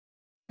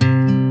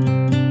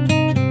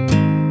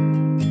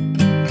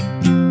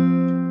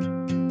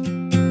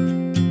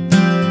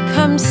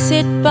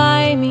sit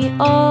by me,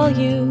 all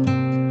you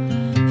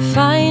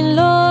fine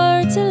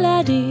lords and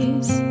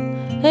laddies,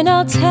 and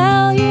I'll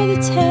tell you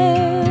the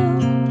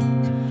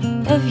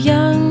tale of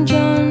young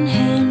John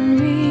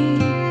Henry.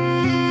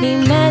 He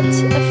met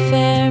a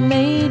fair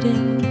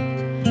maiden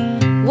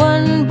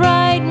one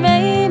bright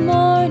May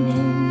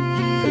morning,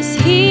 as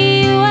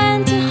he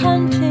went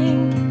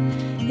a-hunting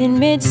in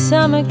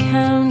Midsomer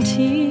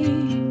County.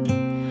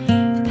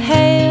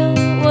 Pale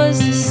was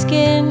the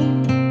skin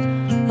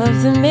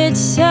of the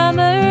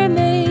midsummer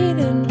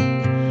maiden,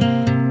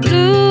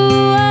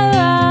 blue her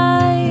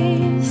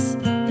eyes,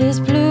 as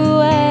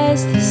blue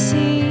as the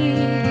sea,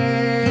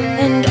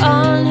 and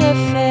on her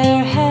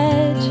fair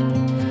head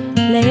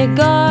lay a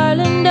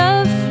garland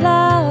of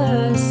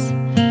flowers.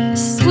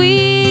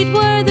 Sweet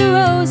were the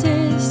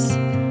roses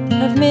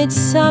of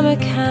Midsomer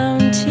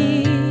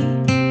County.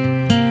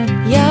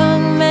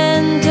 Young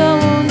men,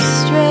 don't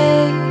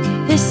stray,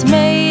 this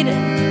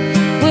maiden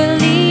will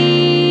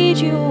lead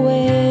you away.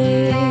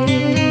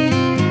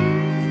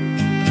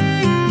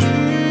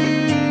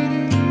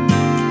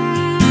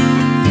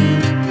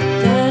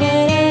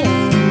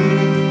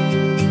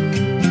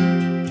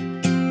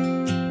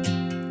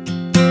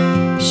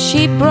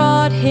 She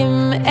brought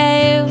him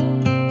ale,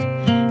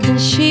 and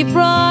she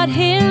brought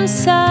him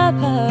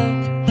supper,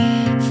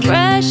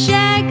 fresh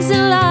eggs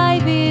and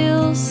live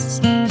eels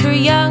for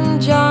young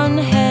John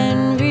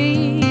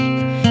Henry.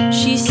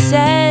 She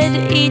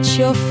said, eat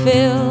your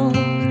fill,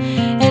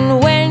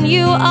 and when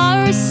you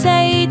are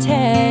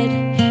sated,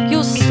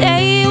 you'll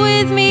stay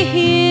with me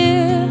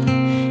here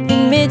in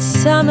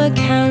Midsomer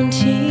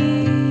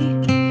County.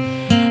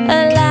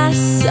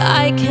 Alas,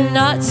 I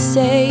cannot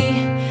say,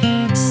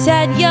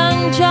 said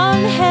young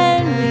John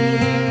Henry,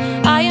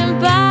 I am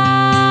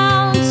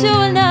bound to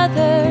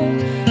another,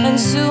 and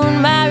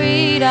soon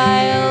married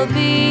I'll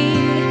be.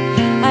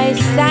 I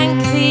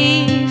thank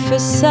thee for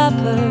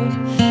supper,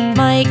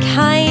 my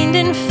kind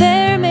and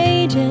fair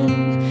maiden,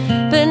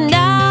 but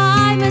now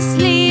I must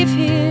leave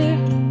here,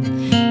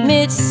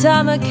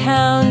 Midsomer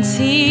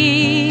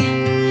County.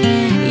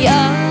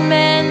 Young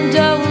men,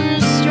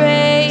 don't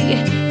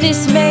stray,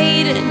 this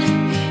maiden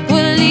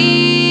will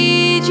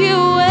lead you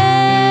away.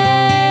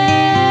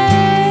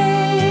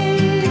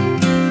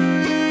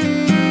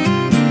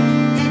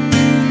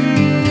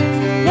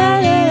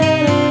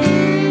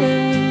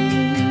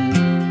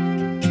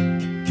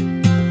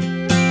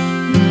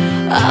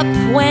 Up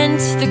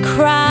went the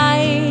cry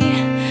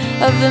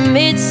of the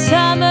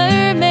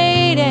midsummer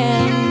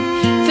maiden,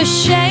 for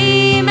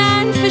shame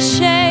and for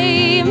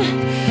shame,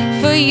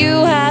 for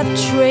you have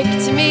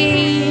tricked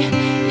me.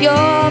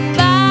 You're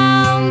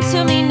bound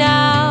to me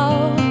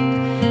now,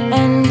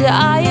 and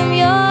I am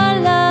your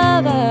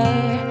lover.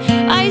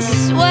 I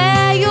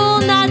swear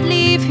you'll not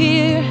leave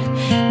here,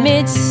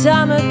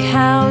 Midsomer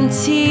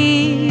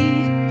County.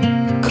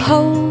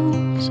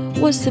 Cold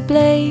was the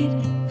blade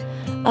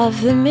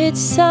of the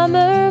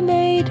midsummer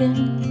maiden,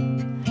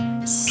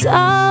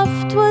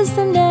 soft was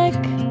the neck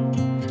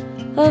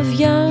of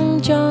young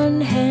John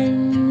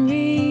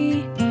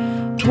Henry,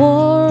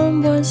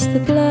 warm was the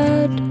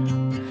blood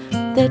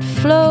that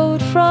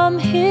flowed from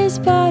his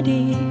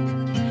body,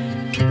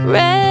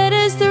 red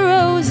as the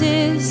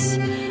roses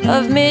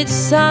of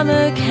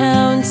Midsomer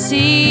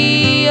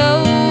County.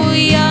 Oh,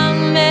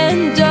 young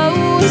men,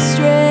 don't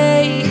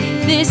stray,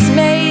 this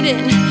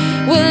maiden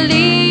will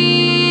lead